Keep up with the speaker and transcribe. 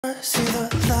See the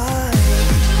light.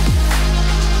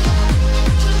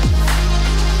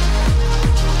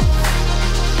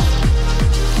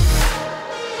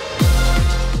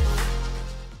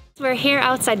 We're here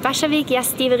outside Bekkjarvik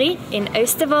Gjestgiveri in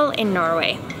Austevoll in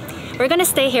Norway. We're gonna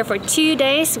stay here for 2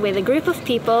 days with a group of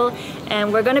people,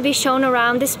 and we're gonna be shown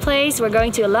around this place. We're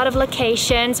going to a lot of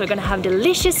locations, we're gonna have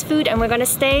delicious food, and we're gonna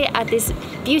stay at this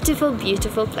beautiful,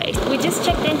 beautiful place. We just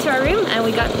checked into our room and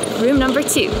we got room number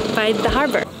 2 by the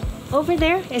harbor. Over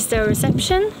there is the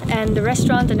reception and the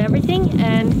restaurant and everything,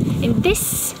 and in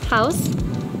this house,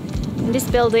 in this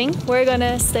building, we're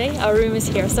gonna stay. Our room is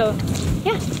here, so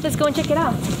yeah, let's go and check it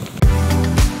out.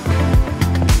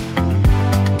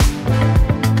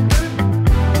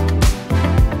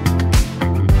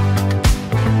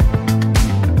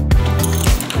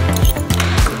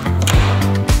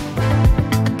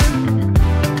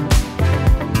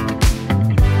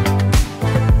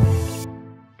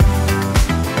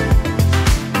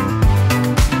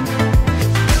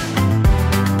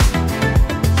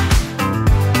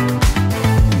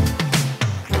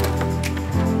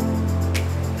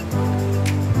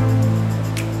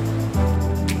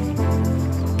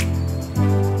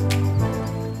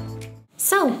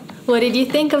 So, what did you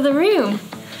think of the room?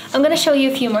 I'm gonna show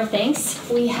you a few more things.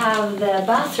 We have the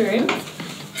bathroom.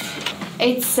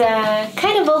 It's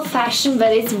kind of old-fashioned,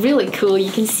 but it's really cool.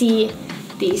 You can see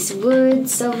these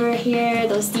woods over here,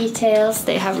 those details.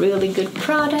 They have really good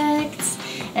products.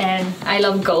 And I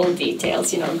love gold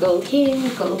details, you know, gold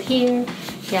here.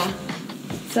 Yeah.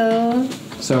 So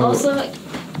also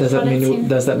does that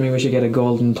mean we should get a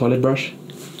golden toilet brush?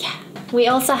 Yeah. We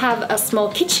also have a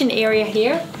small kitchen area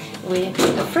here with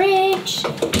a fridge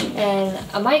and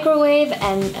a microwave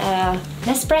and an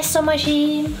espresso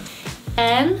machine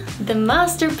and the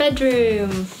master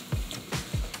bedroom.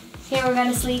 Here we're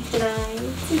gonna sleep tonight.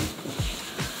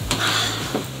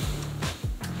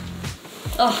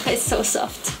 Oh, it's so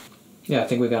soft. Yeah, I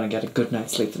think we're gonna get a good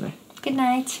night's sleep tonight. Good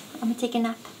night. I'm gonna take a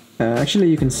nap. Actually,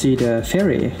 you can see the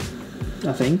ferry,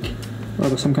 I think,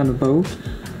 or some kind of boat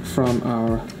from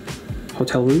our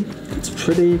hotel room. It's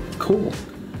pretty cool.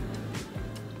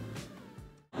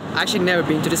 I've actually never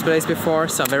been to this place before,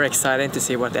 so I'm very excited to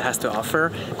see what it has to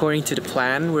offer. According to the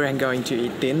plan, we're going to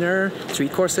eat dinner, 3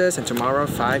 courses, and tomorrow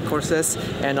 5 courses,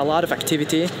 and a lot of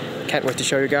activity. Can't wait to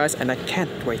show you guys, and I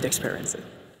can't wait to experience it.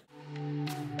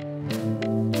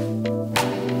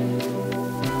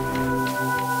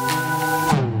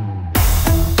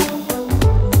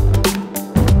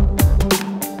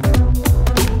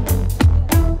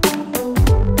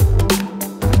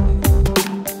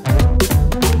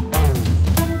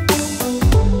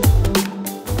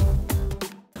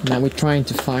 Now we're trying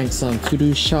to find some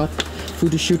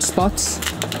photoshoot spots.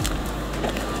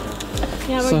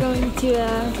 Yeah, we're going to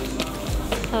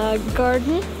a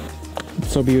garden.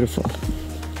 It's so beautiful.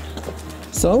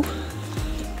 So,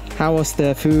 how was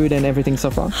the food and everything so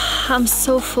far? I'm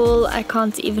so full, I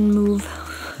can't even move.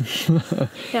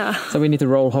 Yeah. So we need to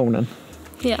roll home then.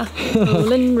 Yeah,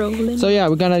 rolling. So yeah,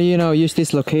 we're gonna, use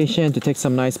this location to take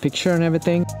some nice picture and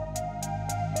everything.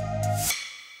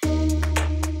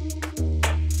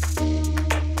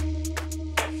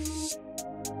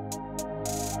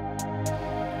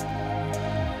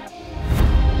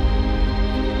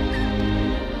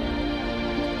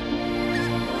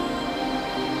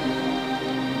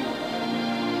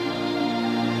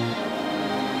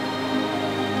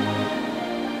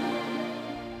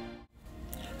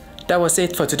 That was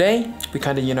it for today. We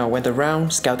kind of, went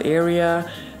around, scout the area,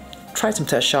 tried some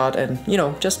test shot, and,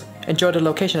 just enjoyed the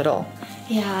location at all.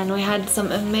 Yeah, and we had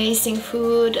some amazing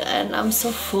food, and I'm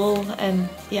so full, and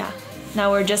yeah.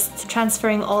 Now we're just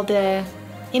transferring all the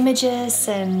images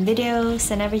and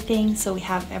videos and everything, so we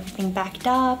have everything backed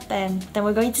up, and then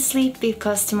we're going to sleep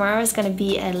because tomorrow is going to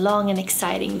be a long and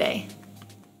exciting day.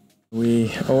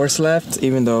 We overslept,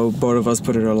 even though both of us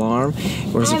put an alarm.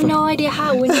 I have no idea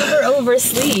how. We never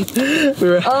oversleep.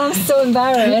 I'm so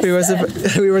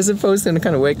embarrassed. We were supposed to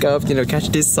kind of wake up, catch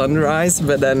this sunrise,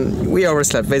 but then we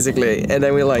overslept basically. And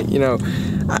then we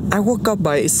I woke up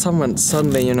by someone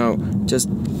suddenly, just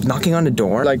knocking on the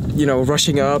door,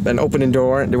 rushing up and opening the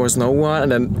door. There was no one,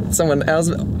 and then someone else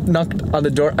knocked on the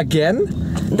door again.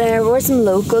 There were some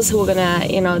locals who were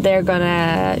gonna, they're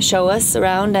gonna show us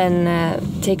around and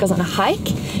take us on a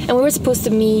hike. And we were supposed to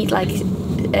meet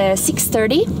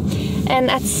 6:30. And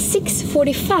at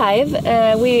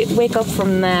 6:45, we wake up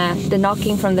from the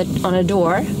knocking on the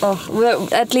door. Oh, well,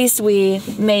 at least we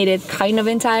made it kind of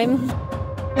in time.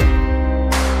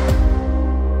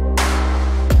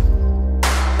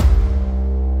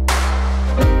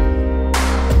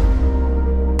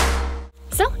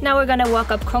 now we're gonna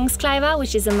walk up Kongskleiva,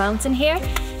 which is a mountain here.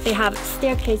 They have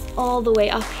staircase all the way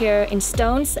up here in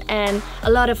stones, and a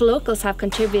lot of locals have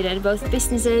contributed, both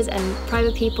businesses and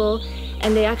private people,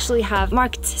 and they actually have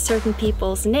marked certain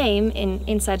people's name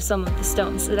inside some of the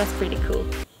stones, so that's pretty cool.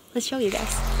 Let's show you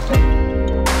guys.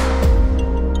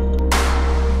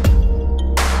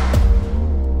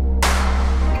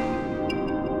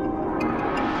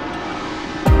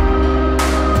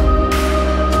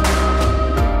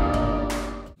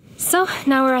 So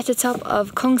now we're at the top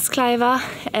of Kongskleiva,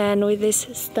 and with this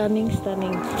stunning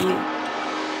view.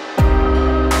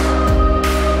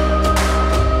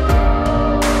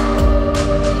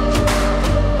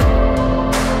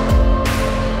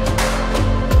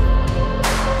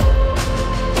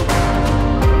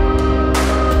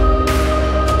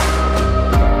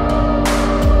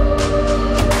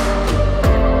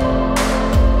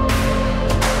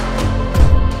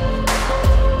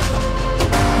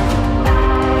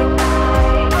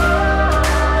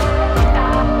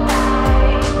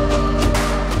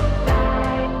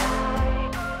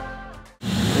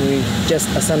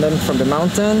 Just ascended from the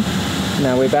mountain.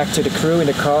 Now we're back to the crew in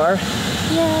the car.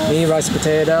 Yes. Me,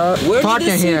 Rice&Potato. Where's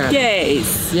partner the here.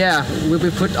 suitcase? Yeah, will be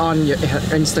put on your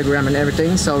Instagram and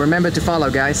everything. So remember to follow,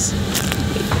 guys.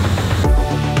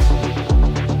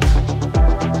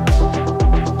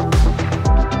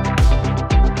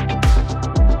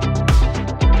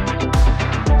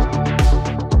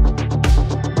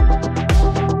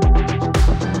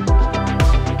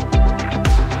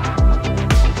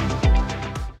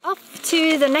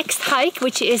 To the next hike,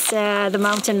 which is the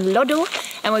mountain Loddo,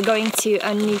 and we're going to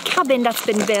a new cabin that's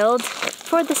been built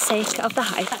for the sake of the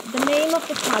hike. The name of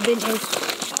the cabin is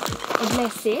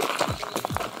Adlesi,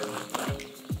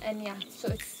 and yeah, so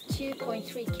it's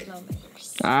 2.3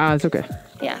 kilometers. Ah, it's okay.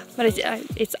 Yeah, but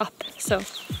it's up, so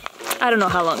I don't know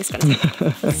how long it's gonna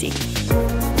take. Let's see.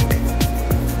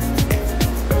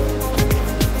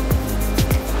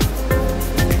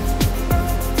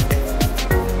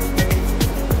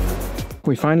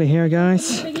 We're finally here,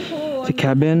 guys. The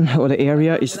cabin or the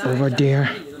area is over there.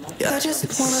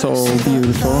 It's so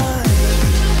beautiful.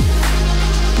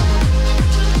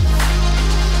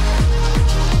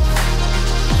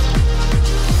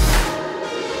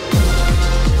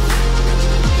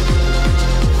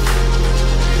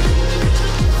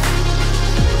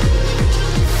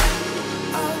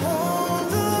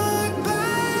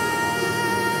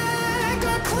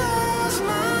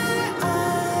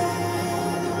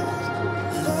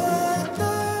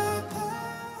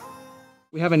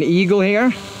 We have an eagle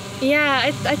here.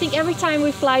 Yeah, I think every time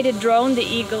we fly the drone, the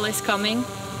eagle is coming.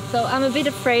 So I'm a bit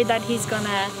afraid that he's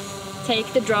gonna take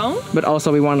the drone. But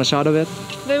also we want a shot of it.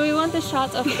 But we want a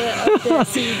shot of the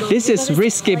seagull. This is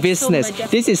risky business.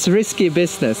 This is risky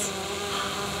business.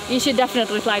 You should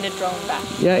definitely fly the drone back.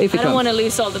 Yeah, if you I don't want to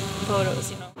lose all the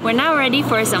photos, you know. We're now ready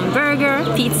for some burger,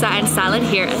 pizza and salad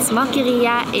here at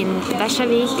Smakeriet in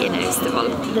Bekkjarvik in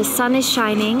Austevoll. The sun is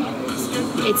shining.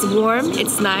 It's warm,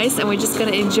 it's nice, and we're just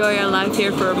gonna enjoy our life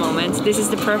here for a moment. This is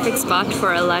the perfect spot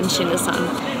for a lunch in the sun.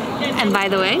 And by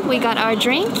the way, we got our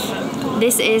drink.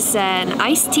 This is an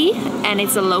iced tea, and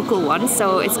it's a local one,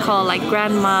 so it's called like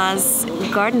Grandma's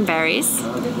Garden Berries.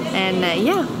 And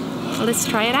yeah, let's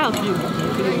try it out.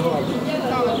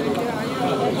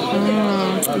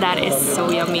 That is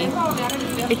so yummy.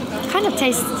 It kind of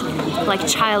tastes like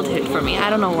childhood for me. I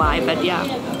don't know why, but yeah.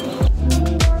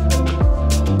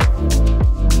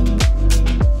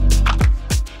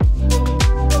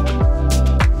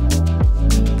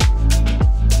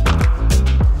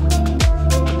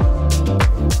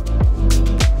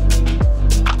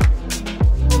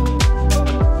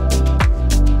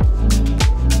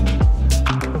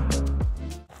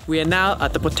 We are now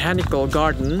at the Botanical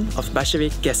Garden of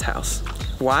Bekkjarvik Guesthouse.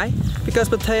 Why? Because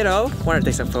Potato wanted to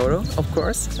take some photo, of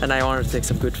course, and I wanted to take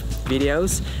some good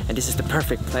videos, and this is the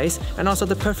perfect place, and also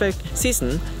the perfect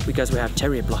season, because we have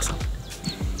cherry blossom.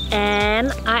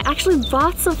 And I actually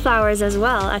bought some flowers as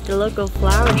well at the local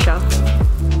flower shop.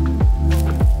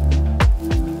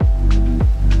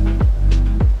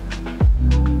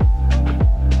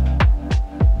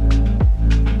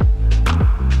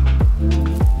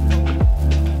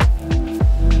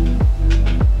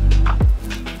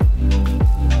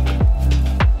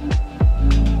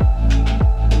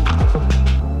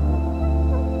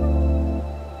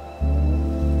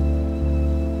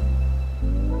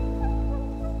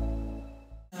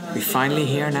 Finally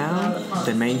here now,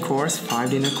 the main course,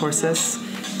 5 dinner courses,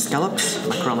 scallops,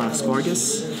 mackerel and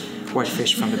asparagus, white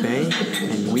fish from the bay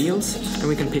and wheels, and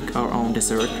we can pick our own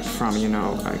dessert from, you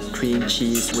know, cream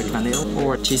cheese with vanilla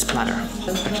or cheese platter.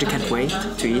 Actually can't wait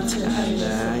to eat,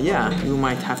 and yeah, we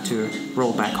might have to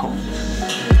roll back home.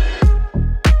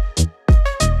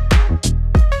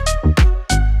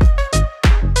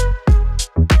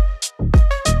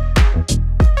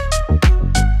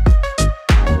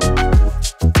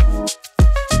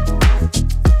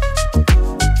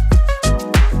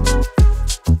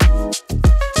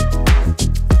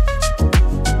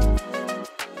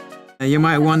 You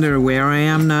might wonder where I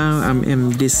am now. I'm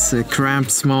in this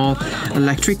cramped, small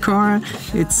electric car.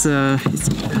 It's I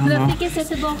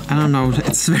don't know.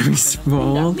 It's very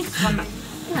small.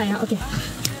 Okay.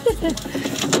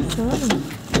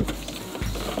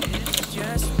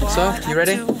 So, you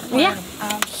ready? Yeah.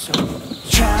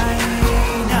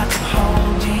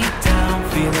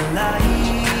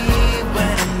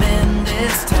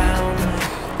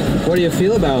 What do you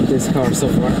feel about this car so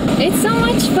far? It's so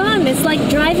much fun. It's like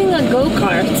driving a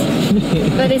go-kart,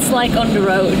 but it's like on the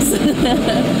roads.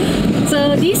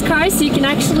 So these cars you can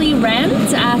actually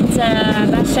rent at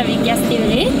Bekkjarvik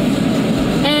Gjestgiveri.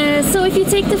 So if you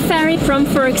take the ferry from,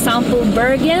 for example,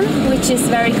 Bergen, which is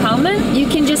very common, you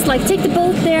can just like take the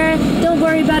boat there, don't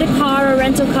worry about a car or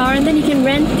rental car, and then you can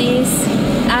rent these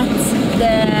at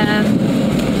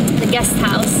the guest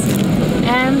house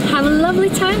and have a lovely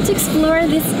time to explore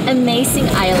this amazing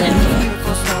island.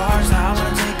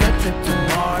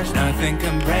 Nothing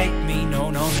can break me, no,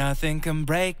 nothing can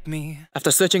break me.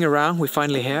 After searching around, we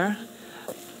finally here.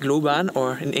 Globen,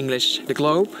 or in English, the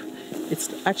globe. It's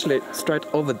actually straight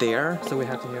over there, so we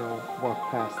have to, you know, walk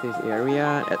past this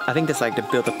area. I think there's like they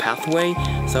built a pathway,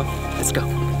 so let's go.